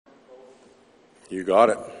You got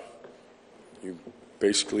it. You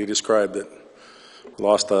basically described it.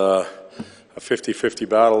 Lost a 50-50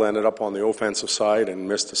 battle, ended up on the offensive side and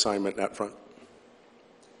missed assignment net front.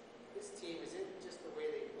 This team, is it just the way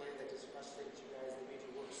they play that just frustrates you guys, that made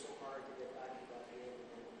you work so hard to get back to that game?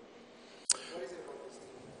 What is it about this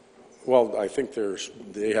team? Well, I think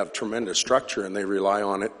they have tremendous structure and they rely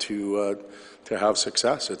on it to have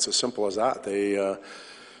success. It's as simple as that.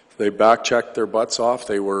 They back-checked their butts off.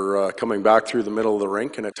 They were coming back through the middle of the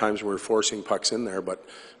rink, and at times we were forcing pucks in there. But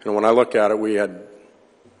when I look at it, we had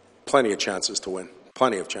plenty of chances to win,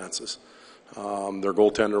 plenty of chances. Their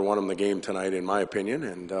goaltender won them the game tonight, in my opinion,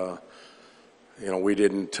 and we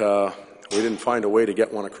didn't find a way to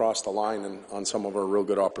get one across the line on some of our real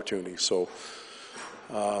good opportunities. So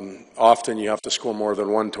often you have to score more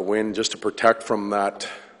than one to win, just to protect from that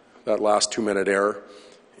last 2-minute error.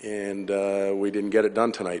 And we didn't get it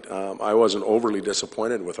done tonight. I wasn't overly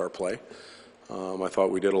disappointed with our play. I thought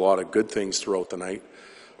we did a lot of good things throughout the night.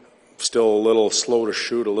 Still a little slow to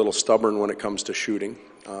shoot, a little stubborn when it comes to shooting,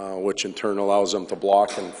 which in turn allows them to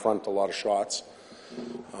block and front a lot of shots.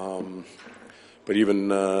 But even,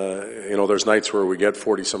 there's nights where we get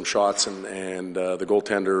 40-some shots and the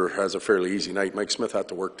goaltender has a fairly easy night. Mike Smith had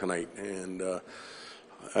to work tonight. And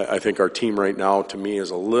I think our team right now, to me,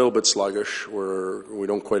 is a little bit sluggish. We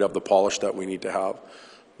don't quite have the polish that we need to have.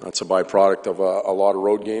 That's a byproduct of a lot of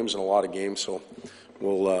road games and a lot of games. So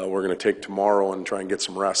we're going to take tomorrow and try and get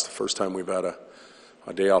some rest. The first time we've had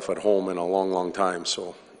a day off at home in a long, long time.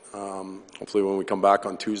 So hopefully when we come back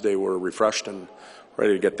on Tuesday, we're refreshed and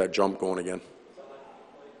ready to get that jump going again.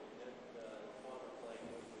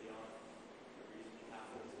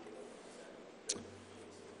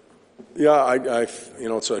 Yeah,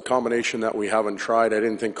 it's a combination that we haven't tried. I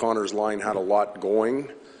didn't think Connor's line had a lot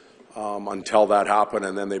going until that happened,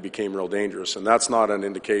 and then they became real dangerous. And that's not an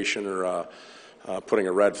indication or putting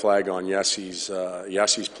a red flag on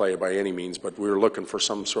Yessi's play by any means, but we were looking for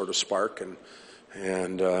some sort of spark.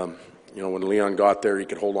 And when Leon got there, he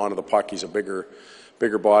could hold on to the puck. He's a bigger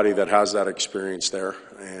body that has that experience there.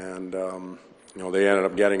 And they ended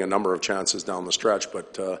up getting a number of chances down the stretch,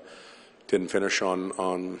 but didn't finish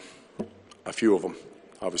on a few of them.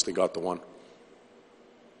 Obviously got the one. What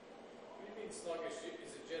do you mean sluggish?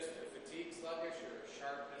 Is it just a fatigue sluggish or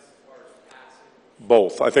sharpness as far as passing?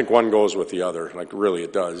 Both. I think one goes with the other. Like, really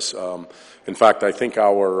it does. In fact, I think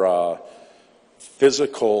our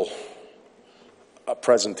physical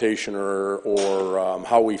presentation or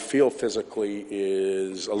how we feel physically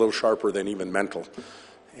is a little sharper than even mental.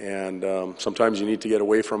 And sometimes you need to get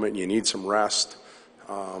away from it and you need some rest.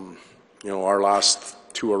 Our last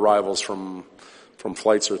 2 arrivals from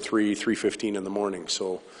flights are 3:15 in the morning.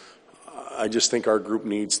 So I just think our group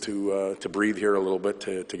needs to breathe here a little bit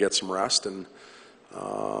to get some rest and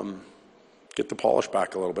get the polish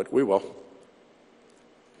back a little bit. We will.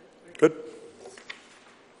 Good.